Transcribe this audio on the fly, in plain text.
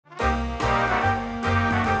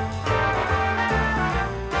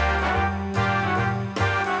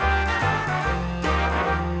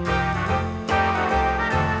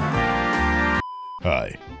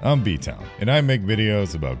I'm B-Town, and I make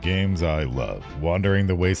videos about games I love. Wandering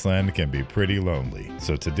the wasteland can be pretty lonely,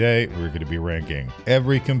 so today we're going to be ranking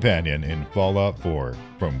every companion in Fallout 4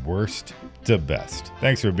 from worst to best.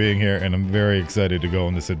 Thanks for being here, and I'm very excited to go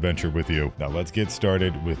on this adventure with you. Now let's get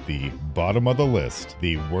started with the bottom of the list.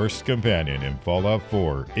 The worst companion in Fallout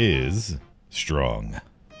 4 is Strong.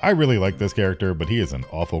 I really like this character, but he is an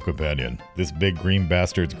awful companion. This big green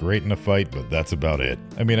bastard's great in a fight, but that's about it.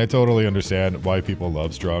 I mean, I totally understand why people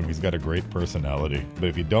love Strong. He's got a great personality. But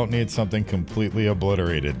if you don't need something completely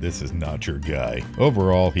obliterated, this is not your guy.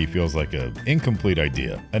 Overall, he feels like an incomplete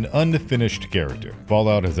idea. An unfinished character.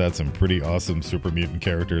 Fallout has had some pretty awesome super mutant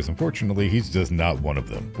characters. Unfortunately, he's just not one of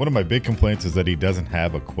them. One of my big complaints is that he doesn't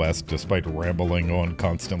have a quest, despite rambling on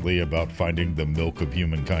constantly about finding the milk of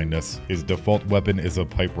human kindness. His default weapon is a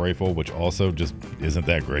pipe rifle, which also just isn't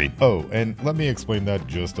that great. Oh, and let me explain that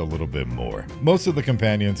just a little bit more. Most of the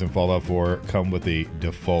companions in Fallout 4 come with a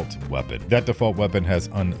default weapon. That default weapon has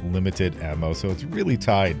unlimited ammo, so it's really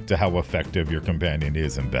tied to how effective your companion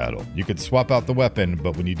is in battle. You could swap out the weapon,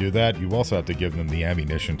 but when you do that, you also have to give them the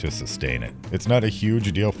ammunition to sustain it. It's not a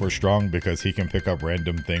huge deal for Strong because he can pick up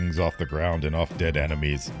random things off the ground and off dead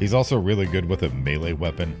enemies. He's also really good with a melee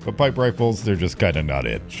weapon, but pipe rifles, they're just kind of not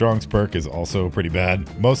it. Strong's perk is also pretty bad.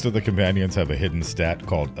 Most of the companions have a hidden stat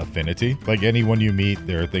called affinity. Like anyone you meet,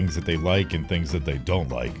 there are things that they like and things that they don't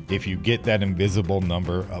like. If you get that invisible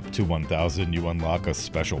number up to 1000, you unlock a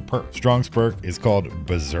special perk. Strong's perk is called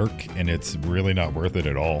Berserk, and it's really not worth it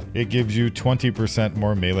at all. It gives you 20%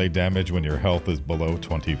 more melee damage when your health is below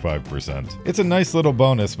 25%. It's a nice little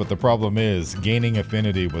bonus, but the problem is gaining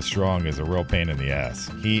affinity with Strong is a real pain in the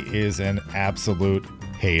ass. He is an absolute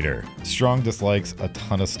hater. Strong dislikes a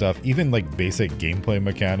ton of stuff, even like basic gameplay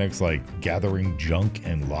mechanics like gathering junk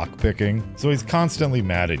and lockpicking, so he's constantly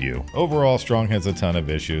mad at you. Overall, Strong has a ton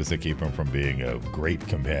of issues that keep him from being a great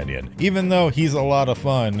companion, even though he's a lot of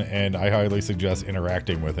fun, and I highly suggest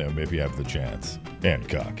interacting with him if you have the chance.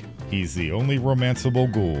 Hancock. He's the only romanceable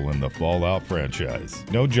ghoul in the Fallout franchise.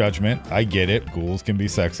 No judgment, I get it, ghouls can be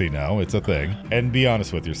sexy now, it's a thing. And be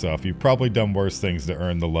honest with yourself, you've probably done worse things to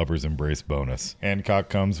earn the Lover's Embrace bonus. Hancock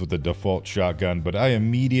comes with the default shotgun, but I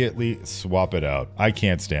immediately swap it out. I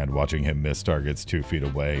can't stand watching him miss targets 2 feet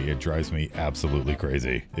away, it drives me absolutely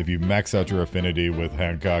crazy. If you max out your affinity with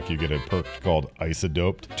Hancock, you get a perk called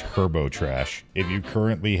Isodoped Turbo Trash. If you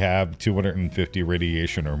currently have 250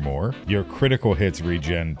 radiation or more, your critical hits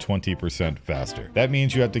regen 20% faster. That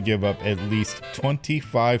means you have to give up at least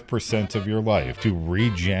 25% of your life to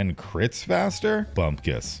regen crits faster?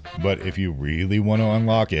 Bumpkiss. But if you really want to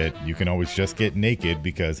unlock it, you can always just get naked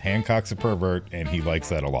because Hancock's a pervert and he likes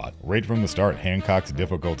that a lot. Right from the start, Hancock's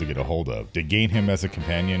difficult to get a hold of. To gain him as a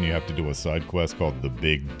companion, you have to do a side quest called the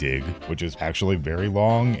Big Dig, which is actually very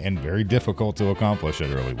long and very difficult to accomplish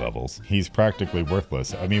at early levels. He's practically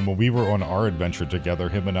worthless. I mean, when we were on our adventure together,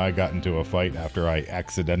 him and I got into a fight after I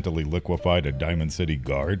accidentally liquefied a Diamond City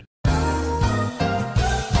guard.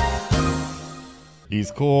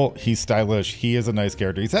 He's cool, he's stylish, he is a nice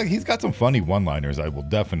character. He's got some funny one-liners, I will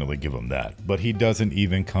definitely give him that. But he doesn't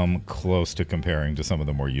even come close to comparing to some of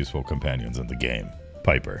the more useful companions in the game.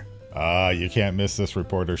 Piper. You can't miss this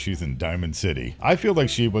reporter, she's in Diamond City. I feel like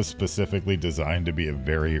she was specifically designed to be a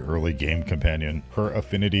very early game companion. Her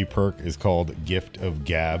affinity perk is called Gift of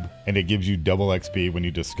Gab, and it gives you double XP when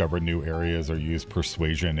you discover new areas or use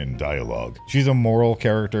persuasion and dialogue. She's a moral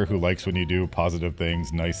character who likes when you do positive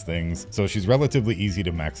things, nice things, so she's relatively easy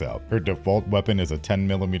to max out. Her default weapon is a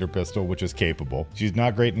 10mm pistol, which is capable. She's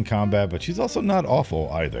not great in combat, but she's also not awful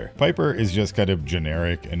either. Piper is just kind of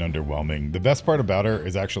generic and underwhelming. The best part about her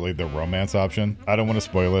is actually the romance option. I don't want to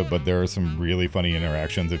spoil it, but there are some really funny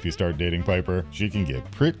interactions if you start dating Piper. She can get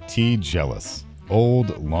pretty jealous.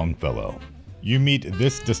 Old Longfellow. You meet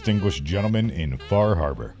this distinguished gentleman in Far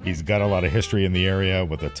Harbor. He's got a lot of history in the area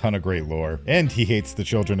with a ton of great lore, and he hates the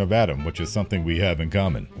children of Adam, which is something we have in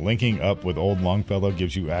common. Linking up with Old Longfellow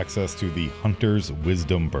gives you access to the Hunter's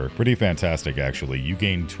Wisdom perk. Pretty fantastic, actually. You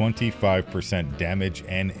gain 25% damage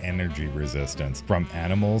and energy resistance from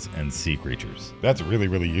animals and sea creatures. That's really,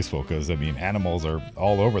 really useful because, I mean, animals are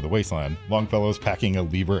all over the wasteland. Longfellow's packing a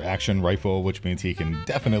lever action rifle, which means he can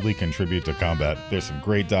definitely contribute to combat. There's some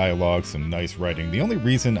great dialogue, some nice writing. The only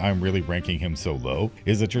reason I'm really ranking him so low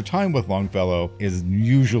is that your time with Longfellow is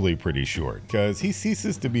usually pretty short, because he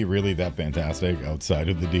ceases to be really that fantastic outside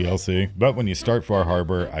of the DLC. But when you start Far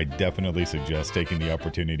Harbor, I definitely suggest taking the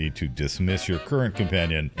opportunity to dismiss your current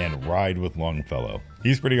companion and ride with Longfellow.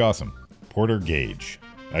 He's pretty awesome. Porter Gage.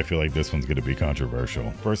 I feel like this one's going to be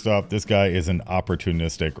controversial. First off, this guy is an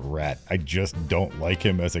opportunistic rat. I just don't like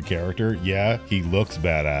him as a character. Yeah, he looks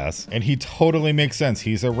badass, and he totally makes sense.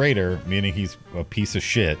 He's a raider, meaning he's a piece of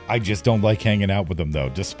shit. I just don't like hanging out with him though,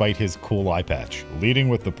 despite his cool eye patch. Leading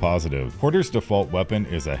with the positive, Porter's default weapon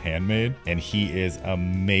is a handmade, and he is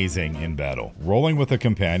amazing in battle. Rolling with a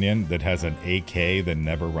companion that has an AK that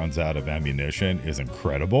never runs out of ammunition is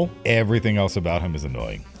incredible. Everything else about him is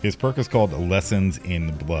annoying. His perk is called Lessons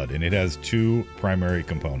in Blood, and it has two primary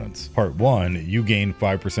components. Part 1, you gain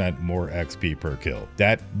 5% more XP per kill.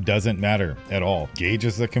 That doesn't matter at all. Gage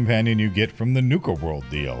is the companion you get from the Nuka World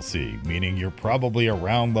DLC, meaning you're probably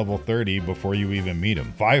around level 30 before you even meet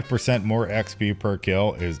him. 5% more XP per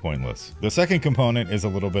kill is pointless. The second component is a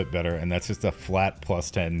little bit better, and that's just a flat plus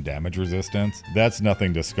 10 damage resistance. That's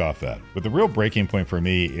nothing to scoff at. But the real breaking point for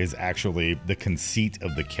me is actually the conceit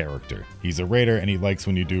of the character. He's a raider, and he likes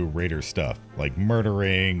when you do raider stuff like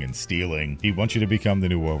murdering and stealing. He wants you to become the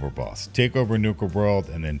new overboss, take over Nuka World,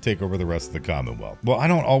 and then take over the rest of the Commonwealth. Well, I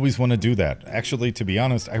don't always want to do that. Actually, to be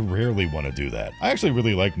honest, I rarely want to do that. I actually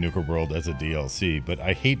really like Nuka World as a DLC, but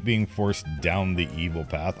I hate being forced down the evil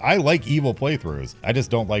path. I like evil playthroughs. I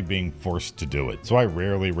just don't like being forced to do it. So I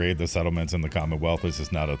rarely raid the settlements in the Commonwealth. It's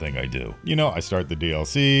just not a thing I do. You know, I start the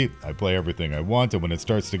DLC, I play everything I want, and when it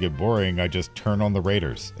starts to get boring, I just turn on the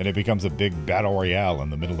raiders, and it becomes a big battle royale in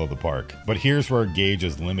the middle of the park. But here's where Gage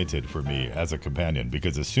is limited for me as a companion,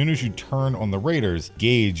 because as soon as you turn on the raiders,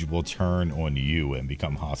 Gage will turn on you and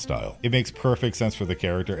become hostile. It makes perfect sense for the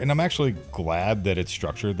character, and I'm actually glad that it's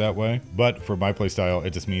structured that way. But for my playstyle,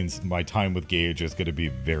 it just means my time with Gage is going to be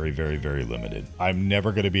very, very, very limited. I'm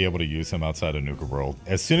never going to be able to use him outside of Nuka World.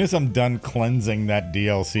 As soon as I'm done cleansing that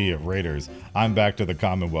DLC of raiders, I'm back to the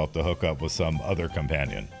Commonwealth to hook up with some other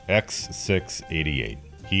companion. X688.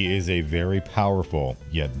 He is a very powerful,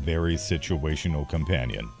 yet very situational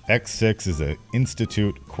companion. X6 is an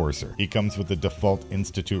Institute Courser. He comes with the default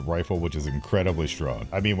Institute rifle, which is incredibly strong.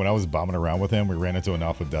 I mean, when I was bombing around with him, we ran into an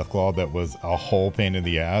Alpha Deathclaw that was a whole pain in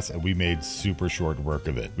the ass, and we made super short work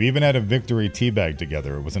of it. We even had a victory teabag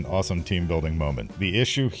together. It was an awesome team building moment. The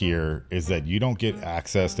issue here is that you don't get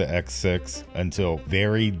access to X6 until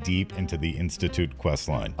very deep into the Institute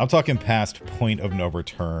questline. I'm talking past Point of No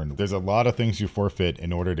Return. There's a lot of things you forfeit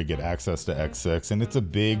in order to get access to X6, and it's a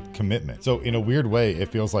big commitment. So in a weird way, it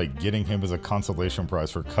feels like getting him as a consolation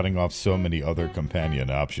prize for cutting off so many other companion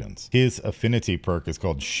options. His affinity perk is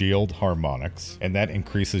called Shield Harmonics, and that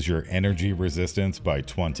increases your energy resistance by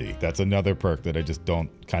 20. That's another perk that I just don't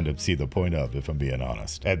kind of see the point of, if I'm being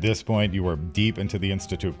honest. At this point, you are deep into the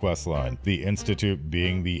Institute questline, the Institute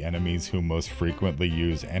being the enemies who most frequently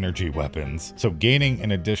use energy weapons. So gaining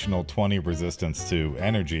an additional 20 resistance to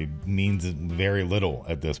energy means very little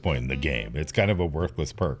at this point in the game. It's kind of a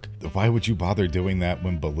worthless perk. Why would you bother doing that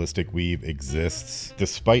when Ballistic Weave exists?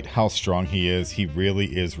 Despite how strong he is, he really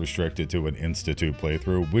is restricted to an Institute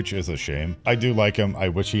playthrough, which is a shame. I do like him. I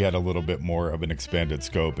wish he had a little bit more of an expanded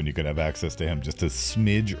scope and you could have access to him just a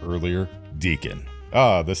smidge earlier. Deacon.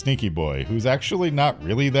 Ah, the sneaky boy, who's actually not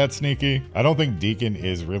really that sneaky. I don't think Deacon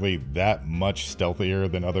is really that much stealthier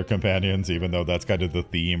than other companions, even though that's kind of the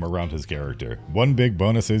theme around his character. One big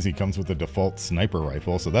bonus is he comes with a default sniper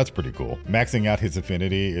rifle, so that's pretty cool. Maxing out his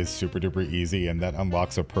affinity is super duper easy, and that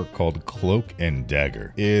unlocks a perk called Cloak and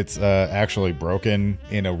Dagger. It's actually broken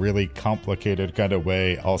in a really complicated kind of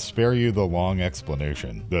way. I'll spare you the long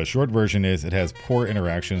explanation. The short version is it has poor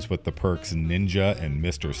interactions with the perks Ninja and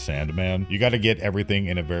Mr. Sandman. You gotta get everything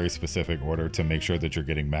in a very specific order to make sure that you're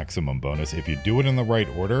getting maximum bonus. If you do it in the right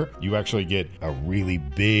order, you actually get a really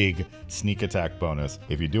big sneak attack bonus.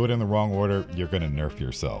 If you do it in the wrong order, you're gonna nerf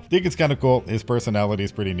yourself. Deacon's kind of cool. His personality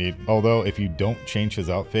is pretty neat. Although if you don't change his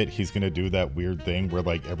outfit, he's gonna do that weird thing where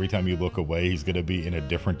like every time you look away, he's gonna be in a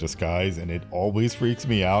different disguise, and it always freaks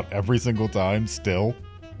me out every single time still.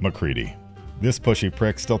 McCready. This pushy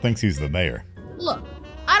prick still thinks he's the mayor. Look,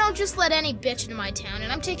 I don't just let any bitch into my town,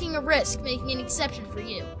 and I'm taking a risk making an exception for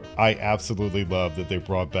you. I absolutely love that they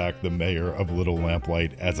brought back the mayor of Little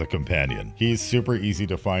Lamplight as a companion. He's super easy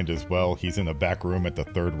to find as well. He's in the back room at the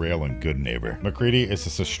third rail in Good Neighbor. McCready is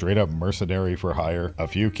just a straight up mercenary for hire. A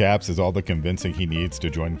few caps is all the convincing he needs to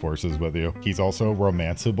join forces with you. He's also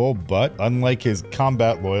romanceable, but unlike his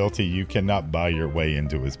combat loyalty, you cannot buy your way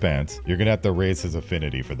into his pants. You're gonna have to raise his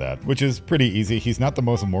affinity for that, which is pretty easy. He's not the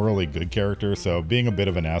most morally good character, so being a bit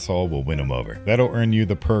of an asshole asshole will win him over. That'll earn you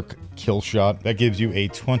the perk Kill Shot. That gives you a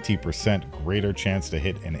 20% greater chance to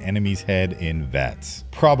hit an enemy's head in VATS.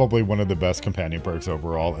 Probably one of the best companion perks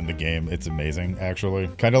overall in the game. It's amazing, actually.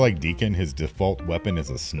 Kind of like Deacon, his default weapon is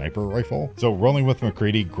a sniper rifle. So rolling with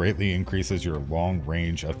McCready greatly increases your long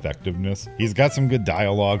range effectiveness. He's got some good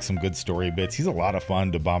dialogue, some good story bits. He's a lot of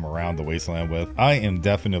fun to bomb around the wasteland with. I am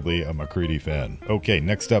definitely a McCready fan. Okay,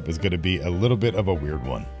 next up is going to be a little bit of a weird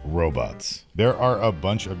one. Robots. There are a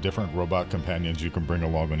bunch of different robot companions you can bring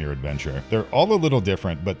along on your adventure. They're all a little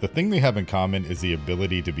different, but the thing they have in common is the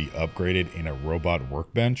ability to be upgraded in a robot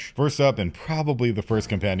workbench. First up, and probably the first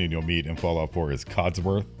companion you'll meet in Fallout 4 is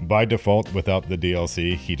Codsworth. By default, without the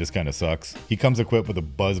DLC, he just kind of sucks. He comes equipped with a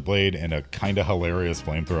buzz blade and a kind of hilarious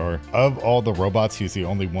flamethrower. Of all the robots, he's the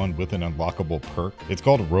only one with an unlockable perk. It's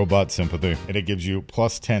called Robot Sympathy, and it gives you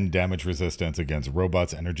plus 10 damage resistance against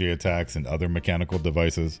robots' energy attacks and other mechanical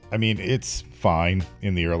devices. I mean, it's fine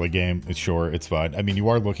in the early game. It's fine. I mean, you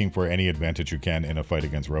are looking for any advantage you can in a fight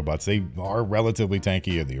against robots. They are relatively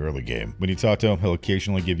tanky in the early game. When you talk to him, he'll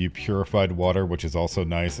occasionally give you purified water, which is also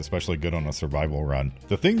nice, especially good on a survival run.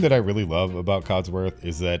 The thing that I really love about Codsworth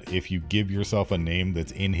is that if you give yourself a name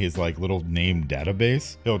that's in his like little name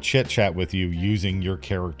database, he'll chit chat with you using your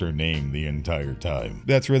character name the entire time.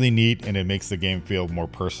 That's really neat, and it makes the game feel more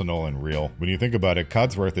personal and real. When you think about it,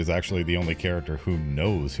 Codsworth is actually the only character who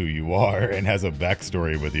knows who you are and has a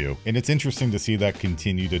backstory with you. And it's interesting to see that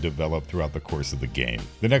continue to develop throughout the course of the game.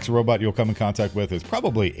 The next robot you'll come in contact with is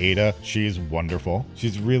probably Ada. She's wonderful.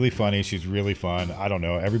 She's really funny. She's really fun. I don't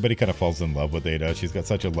know. Everybody kind of falls in love with Ada. She's got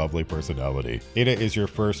such a lovely personality. Ada is your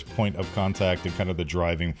first point of contact and kind of the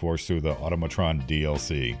driving force through the Automatron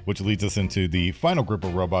DLC, which leads us into the final group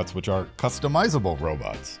of robots, which are customizable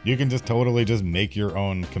robots. You can just totally just make your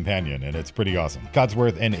own companion, and it's pretty awesome.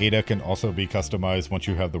 Codsworth and Ada can also be customized once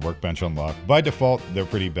you have the workbench unlocked. By default, they're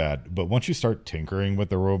pretty bad, but once you start tinkering with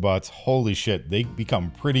the robots, holy shit, they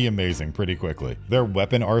become pretty amazing pretty quickly. Their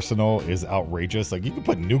weapon arsenal is outrageous. Like, you can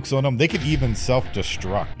put nukes on them. They could even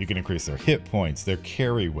self-destruct. You can increase their hit points, their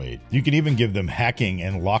carry weight. You can even give them hacking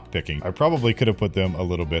and lockpicking. I probably could have put them a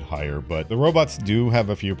little bit higher, but the robots do have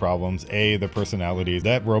a few problems. The personalities.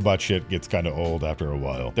 That robot shit gets kind of old after a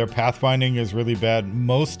while. Their pathfinding is really bad.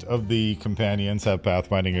 Most of the companions have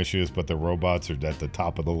pathfinding issues, but the robots are at the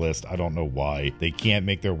top of the list. I don't know why. They can't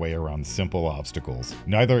make their way around simple obstacles.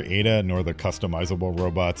 Neither Ada nor the customizable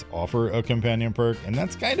robots offer a companion perk, and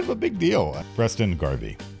that's kind of a big deal. Preston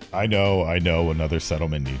Garvey. I know, another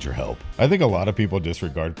settlement needs your help. I think a lot of people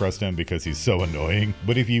disregard Preston because he's so annoying,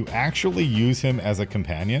 but if you actually use him as a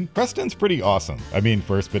companion, Preston's pretty awesome. I mean,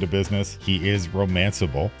 first bit of business, he is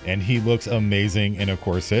romanceable, and he looks amazing in a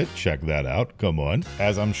corset. Check that out, come on.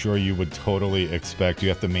 As I'm sure you would totally expect, you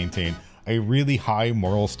have to maintain a really high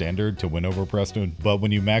moral standard to win over Preston, but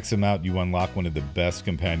when you max him out, you unlock one of the best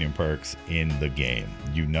companion perks in the game.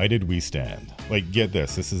 United We Stand. Like, get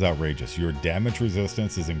this is outrageous. Your damage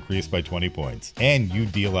resistance is increased by 20 points, and you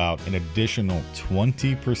deal out an additional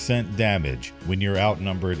 20% damage when you're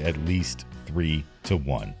outnumbered at least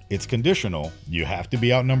 3-1. It's conditional. You have to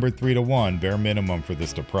be outnumbered 3-1, bare minimum, for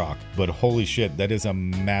this to proc. But holy shit, that is a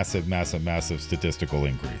massive, massive, massive statistical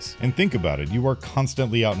increase. And think about it, you are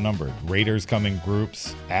constantly outnumbered. Raiders come in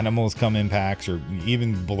groups, animals come in packs, or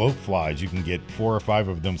even bloatflies. You can get 4 or 5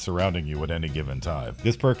 of them surrounding you at any given time.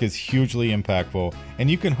 This perk is hugely impactful,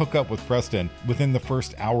 and you can hook up with Preston within the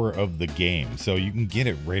first hour of the game, so you can get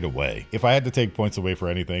it right away. If I had to take points away for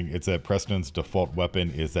anything, it's that Preston's default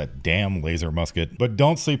weapon is that damn laser musket. But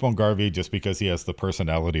don't sleep on Garvey just because he has the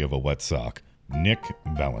personality of a wet sock. Nick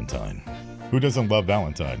Valentine. Who doesn't love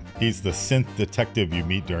Valentine? He's the synth detective you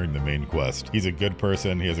meet during the main quest. He's a good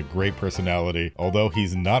person, he has a great personality, although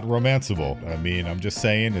he's not romanceable. I mean, I'm just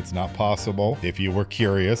saying it's not possible. If you were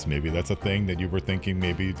curious, maybe that's a thing that you were thinking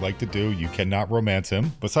maybe you'd like to do. You cannot romance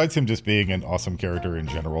him. Besides him just being an awesome character in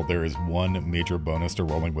general, there is one major bonus to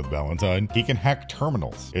rolling with Valentine. He can hack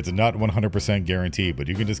terminals. It's not 100% guaranteed, but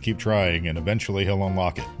you can just keep trying and eventually he'll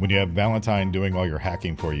unlock it. When you have Valentine doing all your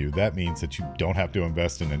hacking for you, that means that you don't have to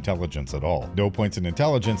invest in intelligence at all. No points in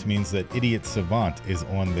intelligence means that Idiot Savant is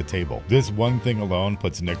on the table. This one thing alone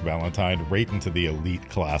puts Nick Valentine right into the elite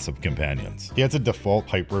class of companions. He has a default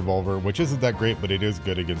pipe revolver, which isn't that great, but it is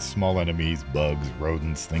good against small enemies, bugs,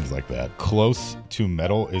 rodents, things like that. Close to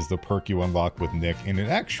metal is the perk you unlock with Nick, and it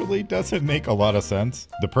actually doesn't make a lot of sense.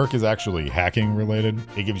 The perk is actually hacking related.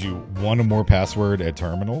 It gives you 1 or more password at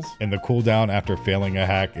terminals, and the cooldown after failing a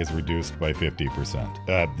hack is reduced by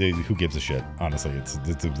 50%. Who gives a shit? honestly.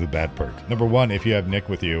 It's a bad perk. Number one, if you have Nick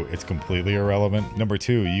with you, it's completely irrelevant. Number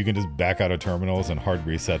two, you can just back out of terminals and hard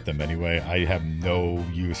reset them anyway. I have no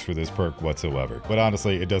use for this perk whatsoever. But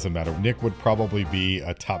honestly, it doesn't matter. Nick would probably be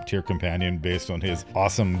a top tier companion based on his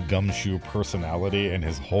awesome gumshoe personality and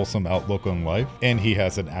his wholesome outlook on life. And he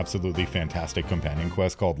has an absolutely fantastic companion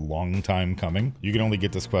quest called Long Time Coming. You can only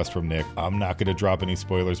get this quest from Nick. I'm not going to drop any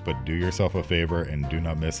spoilers, but do yourself a favor and do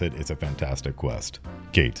not miss it. It's a fantastic quest.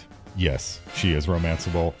 Kate. Yes, she is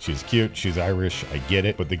romanceable. She's cute. She's Irish. I get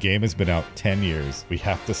it. But the game has been out 10 years. We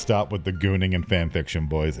have to stop with the gooning and fanfiction,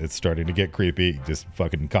 boys. It's starting to get creepy. Just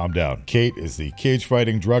fucking calm down. Kate is the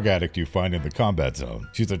cage-fighting drug addict you find in the combat zone.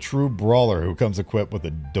 She's a true brawler who comes equipped with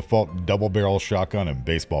a default double-barrel shotgun and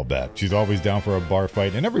baseball bat. She's always down for a bar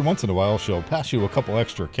fight, and every once in a while, she'll pass you a couple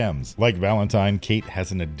extra chems. Like Valentine, Kate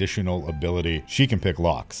has an additional ability. She can pick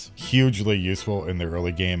locks. Hugely useful in the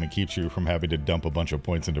early game and keeps you from having to dump a bunch of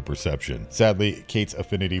points into perception. Sadly, Kate's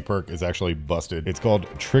affinity perk is actually busted. It's called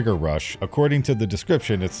Trigger Rush. According to the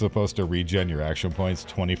description, it's supposed to regen your action points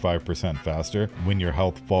 25% faster when your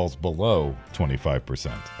health falls below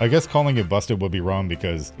 25%. I guess calling it busted would be wrong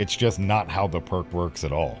because it's just not how the perk works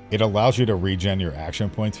at all. It allows you to regen your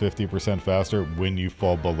action points 50% faster when you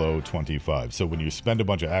fall below 25. So when you spend a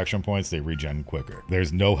bunch of action points, they regen quicker.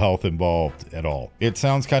 There's no health involved at all. It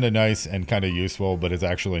sounds kind of nice and kind of useful, but it's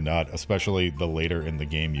actually not, especially the later in the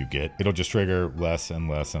game you get. It'll just trigger less and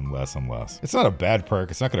less and less and less. It's not a bad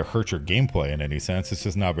perk. It's not going to hurt your gameplay in any sense. It's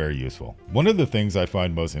just not very useful. One of the things I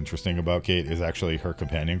find most interesting about Kate is actually her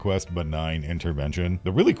companion quest, Benign Intervention.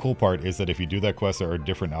 The really cool part is that if you do that quest, there are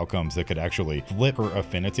different outcomes that could actually flip her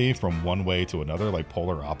affinity from one way to another, like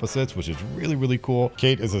polar opposites, which is really, really cool.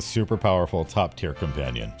 Kate is a super powerful top tier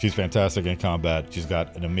companion. She's fantastic in combat. She's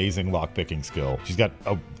got an amazing lockpicking skill. She's got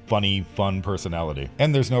a funny, fun personality.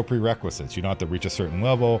 And there's no prerequisites. You don't have to reach a certain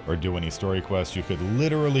level or do any story quests. You could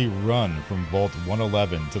literally run from Vault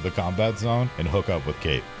 111 to the combat zone and hook up with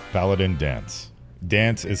Kate. Paladin Dance.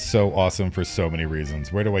 Dance is so awesome for so many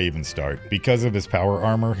reasons. Where do I even start? Because of his power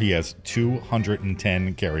armor, he has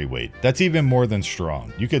 210 carry weight. That's even more than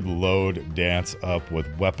strong. You could load Dance up with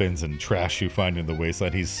weapons and trash you find in the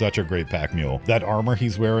wasteland. He's such a great pack mule. That armor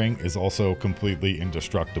he's wearing is also completely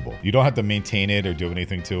indestructible. You don't have to maintain it or do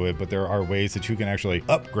anything to it, but there are ways that you can actually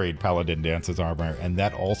upgrade Paladin Dance's armor, and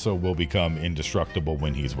that also will become indestructible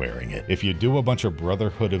when he's wearing it. If you do a bunch of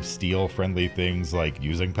Brotherhood of Steel friendly things like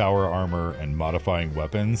using power armor and modifying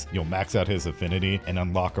weapons, you'll max out his affinity and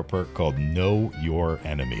unlock a perk called Know Your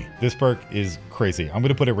Enemy. This perk is crazy. I'm going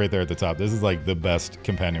to put it right there at the top. This is like the best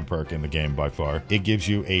companion perk in the game by far. It gives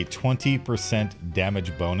you a 20%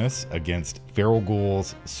 damage bonus against feral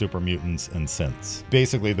ghouls, super mutants, and synths.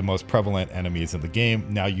 Basically the most prevalent enemies in the game.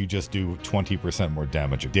 Now you just do 20% more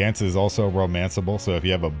damage. Dance is also romanceable, so if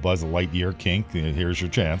you have a Buzz Lightyear kink, here's your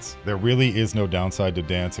chance. There really is no downside to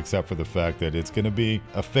Dance except for the fact that it's going to be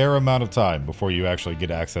a fair amount of time before you actually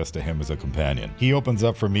get access to him as a companion. He opens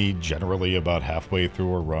up for me generally about halfway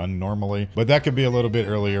through a run normally, but that could be a little bit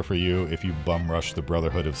earlier for you if you bum rush the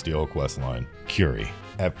Brotherhood of Steel questline. Curie.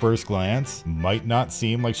 At first glance, might not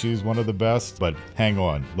seem like she's one of the best, but hang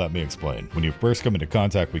on, let me explain. When you first come into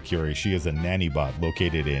contact with Curie, she is a nanny bot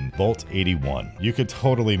located in Vault 81. You could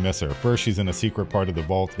totally miss her. First, she's in a secret part of the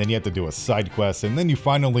vault, then you have to do a side quest, and then you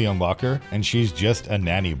finally unlock her, and she's just a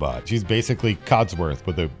nanny bot. She's basically Codsworth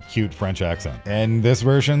with a cute French accent. And this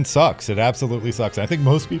version sucks. It absolutely sucks. I think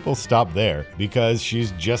most people stop there because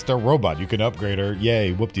she's just a robot. You can upgrade her.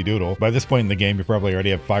 Yay, whoop-de-doodle. By this point in the game, you probably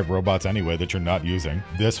already have 5 robots anyway that you're not using.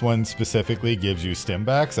 This one specifically gives you stim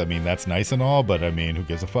backs. I mean, that's nice and all, but I mean, who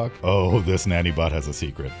gives a fuck? Oh, this nanny bot has a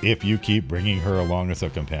secret. If you keep bringing her along as a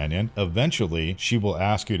companion, eventually she will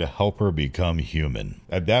ask you to help her become human.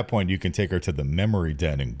 At that point, you can take her to the memory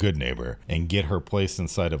den in Good Neighbor and get her placed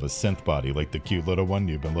inside of a synth body, like the cute little one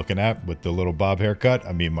you've been looking at with the little bob haircut.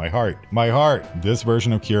 I mean, my heart. My heart. This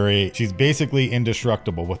version of Curie, she's basically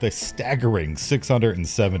indestructible with a staggering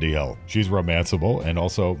 670 health. She's romanceable and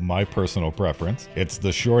also my personal preference. It's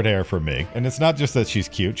the short hair for me. And it's not just that she's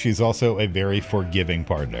cute, she's also a very forgiving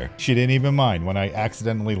partner. She didn't even mind when I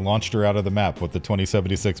accidentally launched her out of the map with the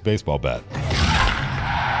 2076 baseball bat.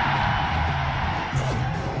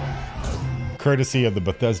 Courtesy of the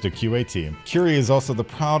Bethesda QA team, Curie is also the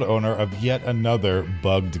proud owner of yet another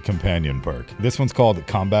bugged companion perk. This one's called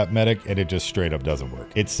Combat Medic, and it just straight up doesn't work.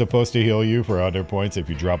 It's supposed to heal you for 100 points if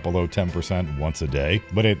you drop below 10% once a day,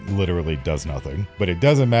 but it literally does nothing. But it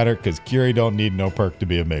doesn't matter because Curie don't need no perk to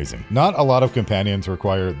be amazing. Not a lot of companions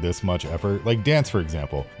require this much effort, like Dance for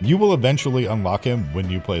example. You will eventually unlock him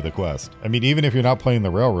when you play the quest. I mean, even if you're not playing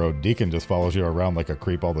the railroad, Deacon just follows you around like a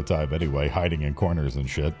creep all the time anyway, hiding in corners and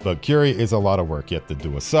shit. But Curie is a lot of work. You have to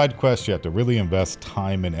do a side quest, you have to really invest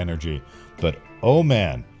time and energy. But oh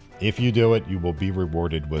man, if you do it, you will be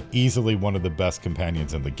rewarded with easily one of the best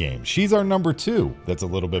companions in the game. She's our number 2 that's a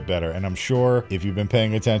little bit better, and I'm sure if you've been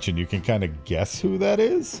paying attention, you can kind of guess who that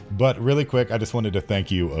is. But really quick, I just wanted to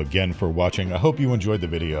thank you again for watching. I hope you enjoyed the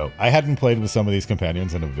video. I hadn't played with some of these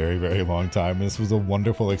companions in a very, very long time. This was a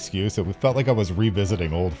wonderful excuse. It felt like I was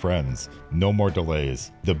revisiting old friends. No more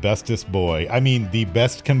delays. The bestest boy, I mean the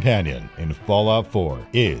best companion in Fallout 4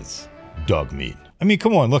 is Dogmeat. I mean,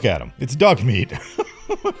 come on, look at him. It's Dogmeat.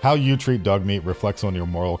 How you treat Dogmeat reflects on your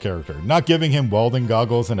moral character. Not giving him welding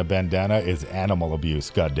goggles and a bandana is animal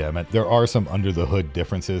abuse, goddammit. There are some under the hood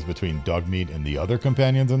differences between Dogmeat and the other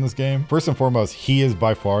companions in this game. First and foremost, he is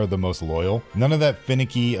by far the most loyal. None of that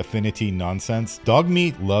finicky affinity nonsense.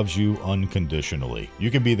 Dogmeat loves you unconditionally.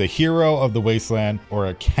 You can be the hero of the wasteland or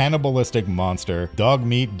a cannibalistic monster.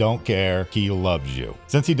 Dogmeat don't care, he loves you.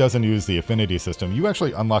 Since he doesn't use the affinity system, you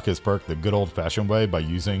actually unlock his perk the good old-fashioned way by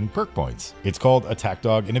using perk points. It's called Attack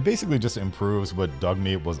Dog, and it basically just improves what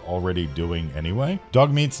Dogmeat was already doing anyway.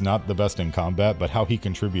 Dogmeat's not the best in combat, but how he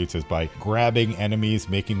contributes is by grabbing enemies,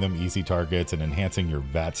 making them easy targets, and enhancing your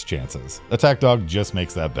VATS chances. Attack Dog just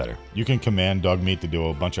makes that better. You can command Dogmeat to do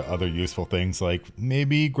a bunch of other useful things, like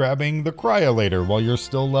maybe grabbing the cryolator while you're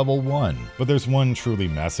still level 1. But there's one truly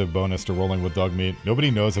massive bonus to rolling with Dogmeat. Nobody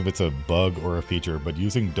knows if it's a bug or a feature, but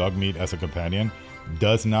using Dogmeat as a companion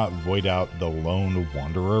does not void out the Lone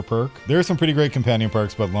Wanderer perk. There are some pretty great companion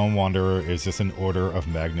perks, but Lone Wanderer is just an order of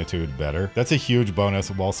magnitude better. That's a huge bonus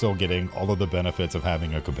while still getting all of the benefits of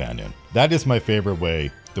having a companion. That is my favorite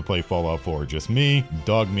way to play Fallout 4. Just me,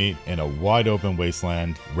 Dogmeat, in a wide open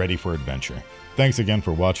wasteland ready for adventure. Thanks again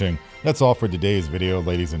for watching. That's all for today's video,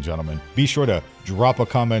 ladies and gentlemen. Be sure to drop a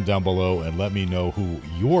comment down below and let me know who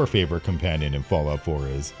your favorite companion in Fallout 4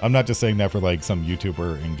 is. I'm not just saying that for like some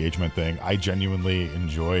YouTuber engagement thing. I genuinely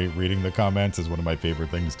enjoy reading the comments. It's one of my favorite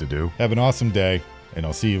things to do. Have an awesome day, and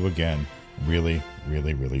I'll see you again really,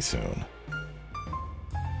 really, really soon.